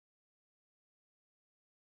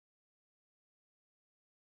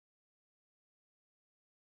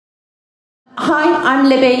Hi, I'm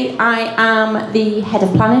Libby. I am the head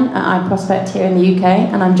of planning at iProspect here in the UK,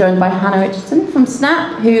 and I'm joined by Hannah Richardson from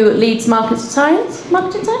Snap, who leads marketing science.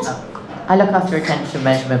 I look after attention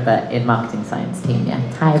measurement, but in marketing science team, yeah.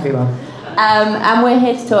 Hi, everyone. And we're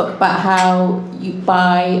here to talk about how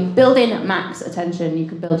by building max attention, you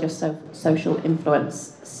can build your social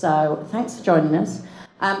influence. So thanks for joining us.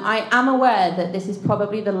 I am aware that this is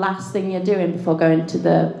probably the last thing you're doing before going to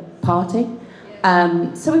the party.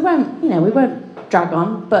 So we won't drag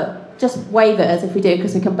on, but just wave at us if we do,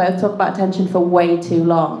 because we can both talk about attention for way too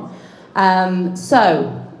long.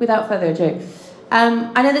 So, without further ado,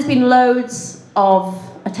 I know there's been loads of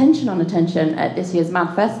attention on attention at this year's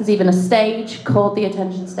MADFest. There's even a stage called the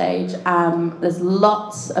Attention Stage. There's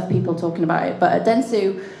lots of people talking about it, but at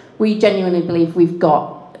Dentsu, we genuinely believe we've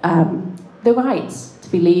got the rights to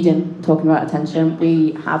be leading talking about attention.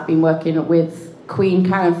 We have been working with Queen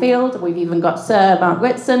Karen Field. We've even got Sir Mark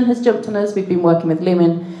Whitson has jumped on us. We've been working with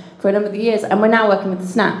Lumen for a number of years, and we're now working with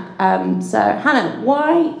Snap. So, Hannah,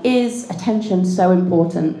 why is attention so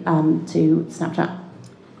important to Snapchat?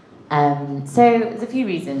 So there's a few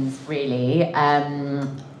reasons, really.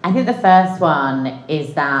 I think the first one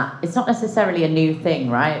is that it's not necessarily a new thing,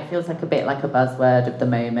 right? It feels like a bit like a buzzword at the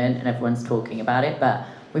moment, and everyone's talking about it, but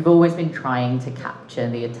we've always been trying to capture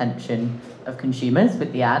the attention of consumers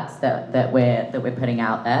with the ads that we're putting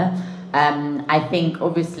out there. I think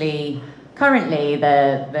obviously currently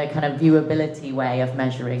the kind of viewability way of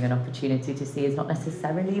measuring an opportunity to see is not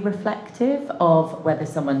necessarily reflective of whether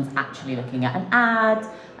someone's actually looking at an ad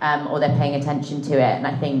or they're paying attention to it. And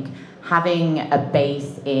I think having a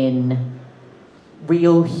base in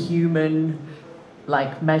real human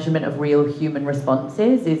measurement of real human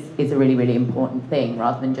responses is a really, really important thing,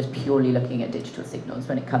 rather than just purely looking at digital signals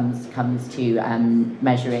when it comes to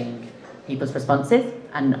measuring people's responses.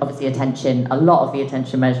 And obviously attention, a lot of the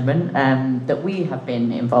attention measurement that we have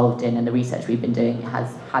been involved in and the research we've been doing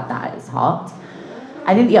has had that at its heart.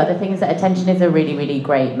 I think the other thing is that attention is a really, really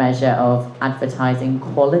great measure of advertising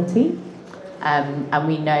quality. And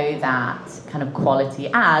we know that kind of quality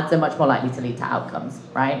ads are much more likely to lead to outcomes,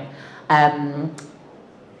 right?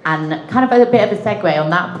 And kind of a bit of a segue on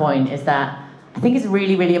that point is that I think it's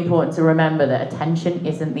really, really important to remember that attention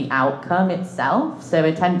isn't the outcome itself. So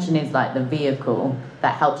attention is like the vehicle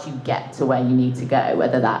that helps you get to where you need to go,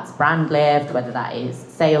 whether that's brand lift, whether that is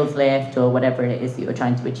sales lift, or whatever it is that you're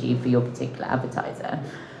trying to achieve for your particular advertiser.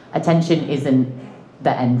 Attention isn't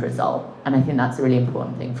the end result. And I think that's a really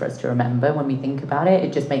important thing for us to remember when we think about it.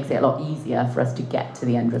 It just makes it a lot easier for us to get to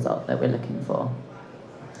the end result that we're looking for.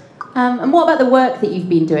 And what about the work that you've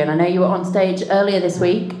been doing? I know you were on stage earlier this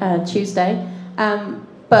week, Tuesday,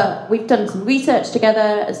 but we've done some research together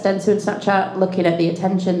as Dentsu and Snapchat, looking at the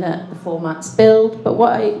attention that the formats build, but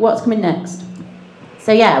what's coming next?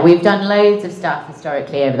 So yeah, we've done loads of stuff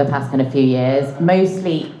historically over the past kind of few years,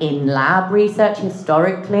 mostly in-lab research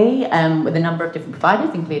historically, with a number of different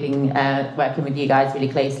providers, including working with you guys really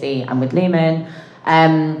closely and with Lumen.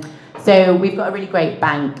 So we've got a really great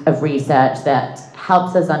bank of research that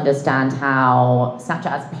helps us understand how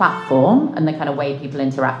Snapchat as a platform and the kind of way people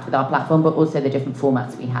interact with our platform, but also the different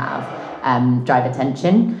formats we have drive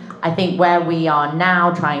attention. I think where we are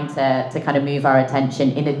now trying to kind of move our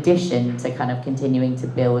attention, in addition to kind of continuing to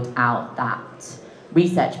build out that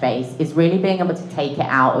research base, is really being able to take it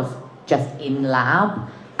out of just in lab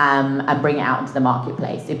and bring it out into the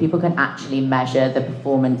marketplace, so people can actually measure the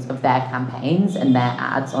performance of their campaigns and their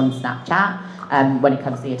ads on Snapchat when it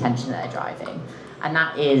comes to the attention that they're driving. And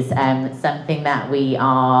that is something that we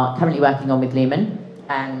are currently working on with Lumen,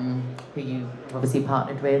 who you obviously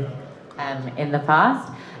partnered with in the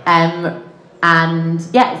past. And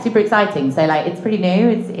yeah, it's super exciting. So it's pretty new.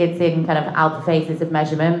 It's in kind of alpha phases of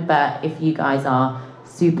measurement, but if you guys are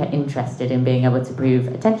super interested in being able to prove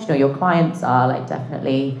attention, or your clients are,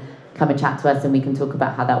 definitely come and chat to us and we can talk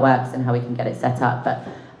about how that works and how we can get it set up. But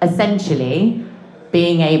essentially,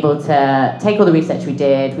 being able to take all the research we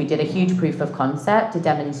did a huge proof of concept to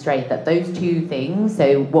demonstrate that those two things,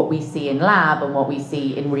 so what we see in lab and what we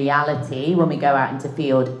see in reality when we go out into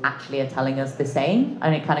field, actually are telling us the same,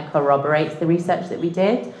 and it kind of corroborates the research that we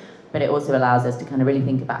did, but it also allows us to kind of really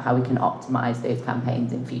think about how we can optimize those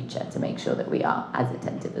campaigns in future to make sure that we are as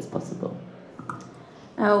attentive as possible.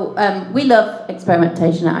 Now, we love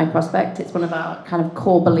experimentation at iProspect. It's one of our kind of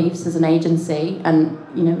core beliefs as an agency, and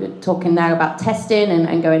we're talking now about testing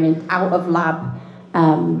and going out of lab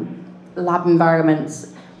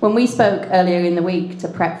environments. When we spoke earlier in the week to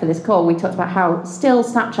prep for this call, we talked about how still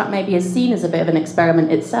Snapchat maybe is seen as a bit of an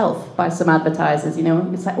experiment itself by some advertisers.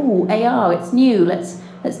 It's like, oh, AR, it's new. Let's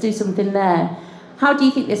do something there. how do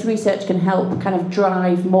you think this research can help kind of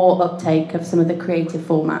drive more uptake of some of the creative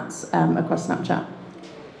formats across Snapchat?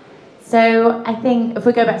 So I think if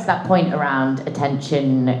we go back to that point around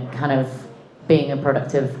attention kind of being a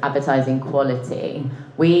product of advertising quality,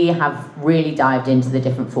 we have really dived into the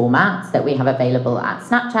different formats that we have available at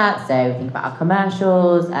Snapchat. So think about our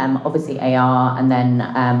commercials, obviously AR, and then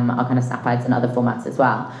our kind of Snap ads and other formats as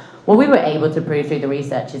well. What we were able to prove through the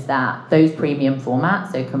research is that those premium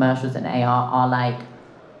formats, so commercials and AR, are like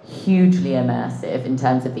hugely immersive in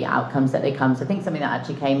terms of the outcomes that they come. So I think something that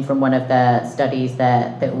actually came from one of the studies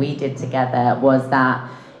that we did together was that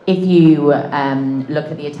if you look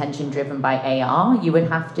at the attention driven by AR, you would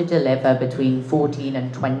have to deliver between 14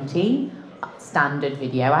 and 20 standard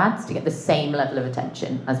video ads to get the same level of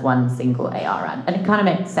attention as one single AR ad. And it kind of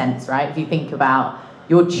makes sense, right? If you think about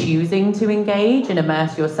you're choosing to engage and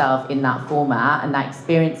immerse yourself in that format, and that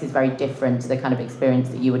experience is very different to the kind of experience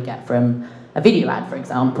that you would get from a video ad, for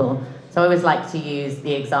example. So I always like to use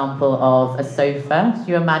the example of a sofa. So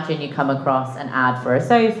you imagine you come across an ad for a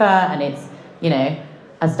sofa and it's, you know,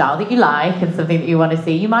 a style that you like and something that you want to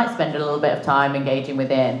see. You might spend a little bit of time engaging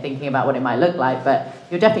with it and thinking about what it might look like, but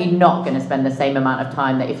you're definitely not going to spend the same amount of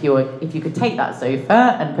time that if you could take that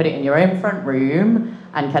sofa and put it in your own front room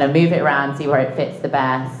and kind of move it around, see where it fits the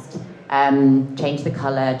best, change the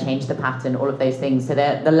colour, change the pattern, all of those things. So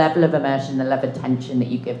the level of immersion, the level of attention that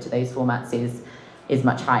you give to those formats is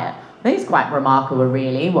much higher. I think it's quite remarkable,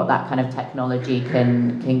 really, what that kind of technology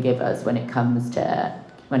can give us when it comes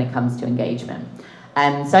to engagement.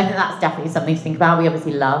 So I think that's definitely something to think about. We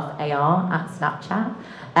obviously love AR at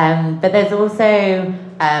Snapchat, but there's also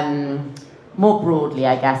more broadly,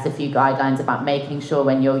 I guess, a few guidelines about making sure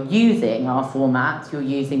when you're using our formats, you're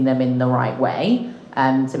using them in the right way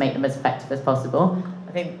to make them as effective as possible.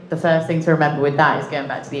 I think the first thing to remember with that is going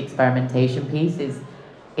back to the experimentation piece is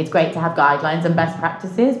it's great to have guidelines and best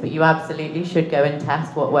practices, but you absolutely should go and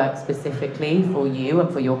test what works specifically for you and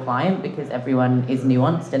for your client, because everyone is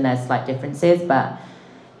nuanced and there's slight differences. But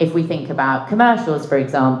if we think about commercials, for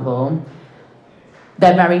example,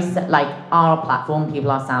 they're very, like our platform, people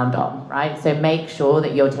are sound on, right? So make sure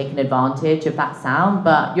that you're taking advantage of that sound,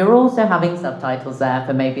 but you're also having subtitles there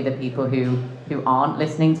for maybe the people who aren't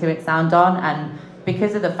listening to it sound on. And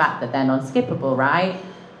because of the fact that they're non-skippable, right?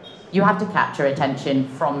 You have to capture attention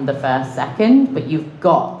from the first second, but you've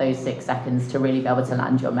got those 6 seconds to really be able to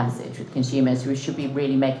land your message with consumers. We should be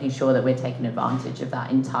really making sure that we're taking advantage of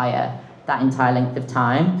that entire length of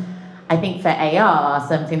time. I think for AR,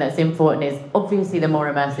 something that's important is obviously the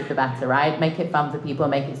more immersive the better, right? Make it fun for people,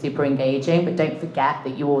 make it super engaging, but don't forget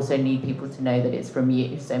that you also need people to know that it's from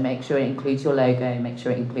you. So make sure it includes your logo, make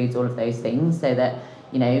sure it includes all of those things so that,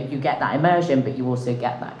 you know, you get that immersion, but you also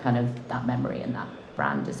get that kind of, that memory and that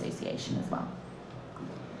brand association as well.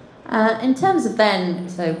 In terms of then,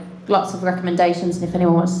 so lots of recommendations, and if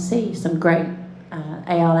anyone wants to see some great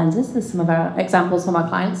AR lenses, there's some of our examples from our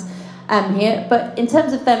clients here. But in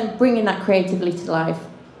terms of them bringing that creatively to life,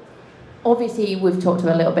 obviously we've talked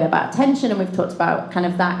a little bit about attention, and we've talked about kind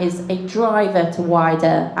of that is a driver to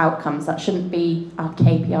wider outcomes. That shouldn't be our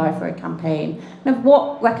KPI for a campaign. Kind of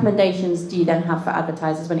what recommendations do you then have for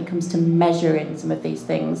advertisers when it comes to measuring some of these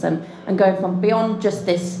things and going from beyond just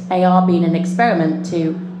this AR being an experiment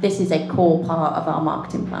to this is a core part of our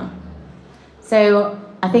marketing plan? So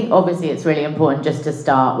I think obviously it's really important just to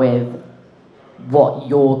start with what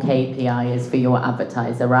your KPI is for your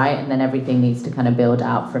advertiser, right? And then everything needs to kind of build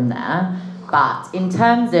out from there. But in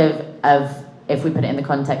terms of if we put it in the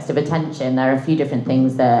context of attention, there are a few different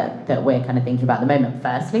things that we're kind of thinking about at the moment.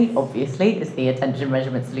 Firstly, obviously, is the attention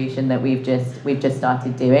measurement solution that we've just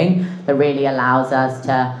started doing that really allows us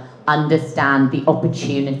to understand the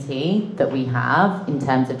opportunity that we have in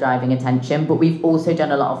terms of driving attention. But we've also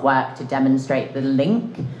done a lot of work to demonstrate the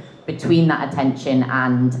link between that attention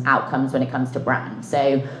and outcomes when it comes to brand.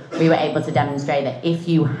 So we were able to demonstrate that if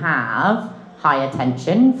you have high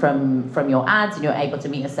attention from your ads and you're able to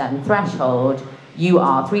meet a certain threshold, you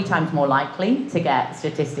are 3 times more likely to get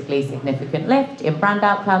statistically significant lift in brand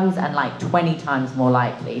outcomes and like 20 times more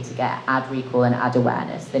likely to get ad recall and ad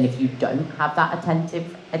awareness than if you don't have that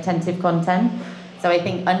attentive content. So I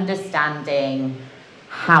think understanding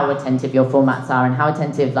how attentive your formats are and how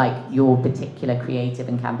attentive like your particular creative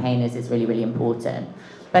and campaign is really, really important.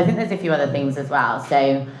 But I think there's a few other things as well.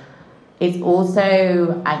 So it's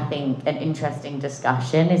also, I think, an interesting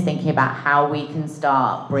discussion is thinking about how we can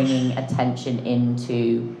start bringing attention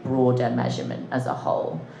into broader measurement as a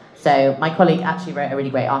whole. So my colleague actually wrote a really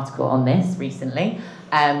great article on this recently,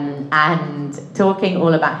 and talking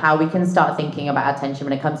all about how we can start thinking about attention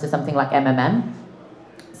when it comes to something like MMM.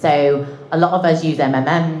 So a lot of us use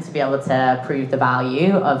MMM to be able to prove the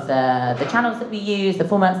value of the channels that we use, the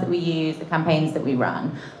formats that we use, the campaigns that we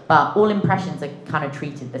run. But all impressions are kind of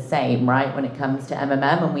treated the same, right, when it comes to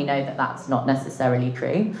MMM, and we know that that's not necessarily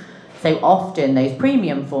true. So often those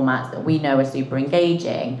premium formats that we know are super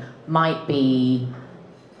engaging might be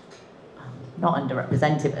not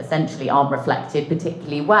underrepresented, but essentially aren't reflected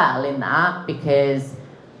particularly well in that because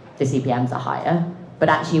the CPMs are higher. But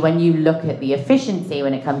actually, when you look at the efficiency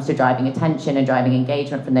when it comes to driving attention and driving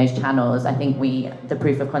engagement from those channels, I think the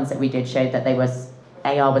proof of concept we did showed that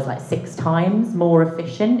AR was like 6 times more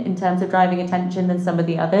efficient in terms of driving attention than some of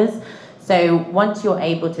the others. So once you're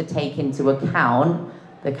able to take into account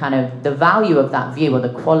the value of that view or the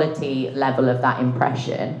quality level of that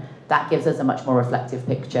impression, that gives us a much more reflective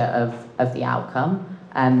picture of the outcome.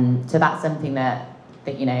 So that's something that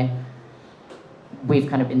you know we've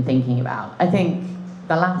kind of been thinking about. I think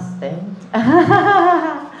the last thing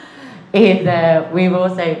is we've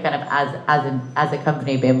also kind of as a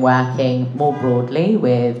company been working more broadly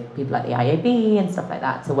with people like the IAB and stuff like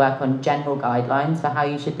that to work on general guidelines for how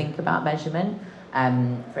you should think about measurement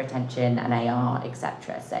for attention and AR,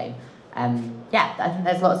 etc. So yeah, I think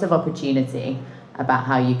there's lots of opportunity about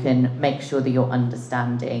how you can make sure that you're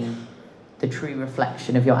understanding the true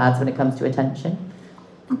reflection of your ads when it comes to attention.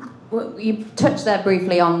 Well, you touched there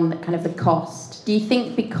briefly on kind of the cost. Do you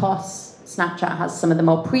think because Snapchat has some of the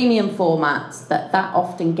more premium formats that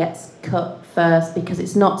often gets cut first because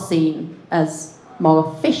it's not seen as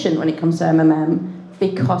more efficient when it comes to MMM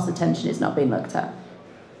because attention is not being looked at?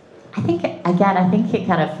 I think it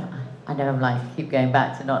kind of, I know I'm like, keep going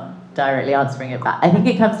back to not directly answering it, but I think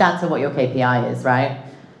it comes down to what your KPI is, right?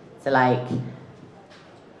 So like,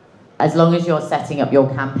 as long as you're setting up your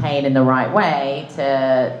campaign in the right way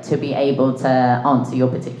to be able to answer your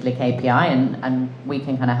particular KPI and we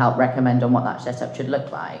can kind of help recommend on what that setup should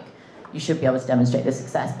look like, you should be able to demonstrate the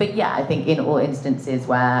success. But yeah, I think in all instances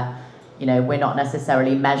where we're not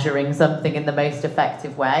necessarily measuring something in the most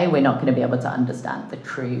effective way, we're not going to be able to understand the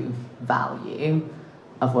true value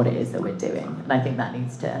of what it is that we're doing. And I think that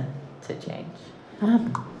needs to change.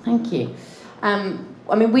 Thank you.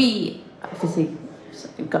 I mean, we obviously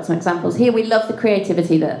we've got some examples here. We love the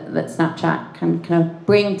creativity that Snapchat can kind of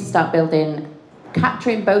bring to start building,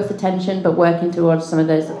 capturing both attention but working towards some of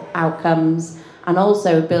those outcomes and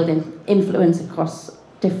also building influence across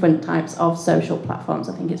different types of social platforms.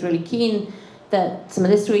 I think it's really keen that some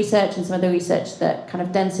of this research and some of the research that kind of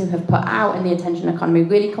Dentsu have put out in the attention economy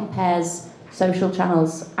really compares social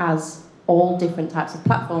channels as all different types of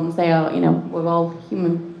platforms. They are, we're all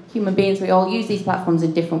human beings, we all use these platforms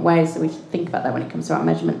in different ways, so we should think about that when it comes to our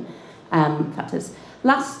measurement factors.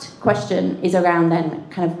 Last question is around then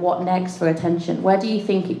kind of what next for attention. Where do you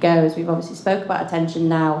think it goes? We've obviously spoke about attention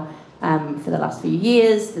now for the last few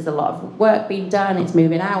years. There's a lot of work being done. It's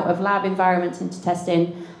moving out of lab environments into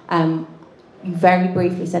testing. You very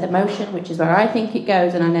briefly said emotion, which is where I think it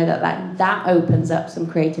goes, and I know that opens up some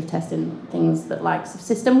creative testing, things that likes of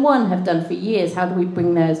System 1 have done for years. How do we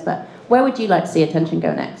bring those? But where would you like to see attention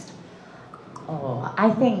go next? Oh,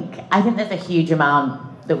 I think there's a huge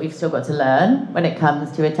amount that we've still got to learn when it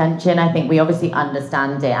comes to attention. I think we obviously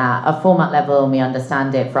understand it at a format level and we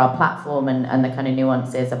understand it for our platform and the kind of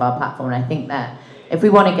nuances of our platform. And I think that if we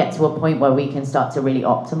want to get to a point where we can start to really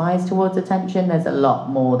optimize towards attention, there's a lot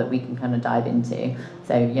more that we can kind of dive into.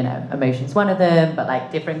 So, emotion's one of them, but like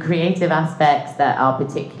different creative aspects that are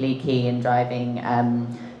particularly key in driving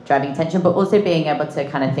attention, but also being able to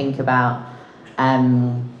kind of think about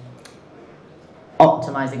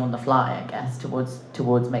optimizing on the fly, I guess,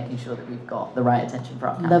 towards making sure that we've got the right attention for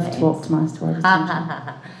our campaigns. Love to optimize towards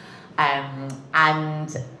attention.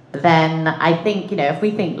 And then I think, if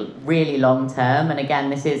we think really long term, and again,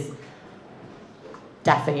 this is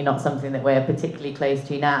definitely not something that we're particularly close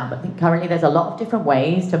to now, but I think currently there's a lot of different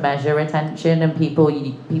ways to measure attention and people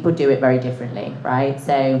do it very differently, right?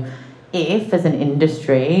 So if as an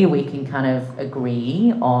industry we can kind of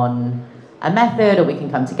agree on a method, or we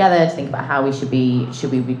can come together to think about how we should be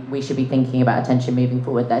thinking about attention moving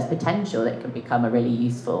forward, there's potential that it can become a really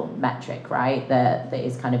useful metric, right? That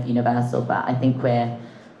is kind of universal, but I think we're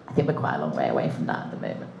quite a long way away from that at the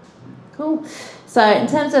moment. Cool. So in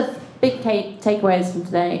terms of big takeaways from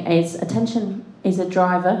today is attention is a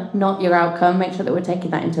driver, not your outcome. Make sure that we're taking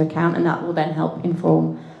that into account, and that will then help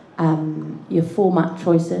inform your format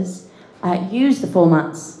choices. Use the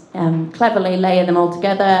formats cleverly, layer them all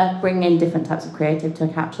together, bring in different types of creative to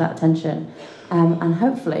capture that attention. And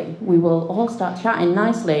hopefully we will all start chatting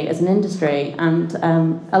nicely as an industry and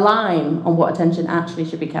align on what attention actually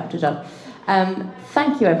should be captured on.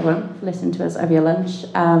 Thank you everyone for listening to us over your lunch.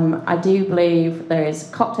 I do believe there is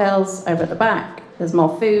cocktails over at the back, there's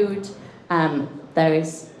more food, there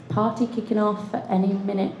is a party kicking off at any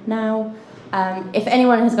minute now. If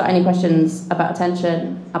anyone has got any questions about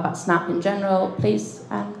attention, about Snap in general, please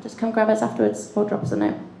just come grab us afterwards or drop us a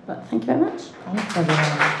note. But thank you very much. Thanks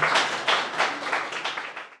everyone.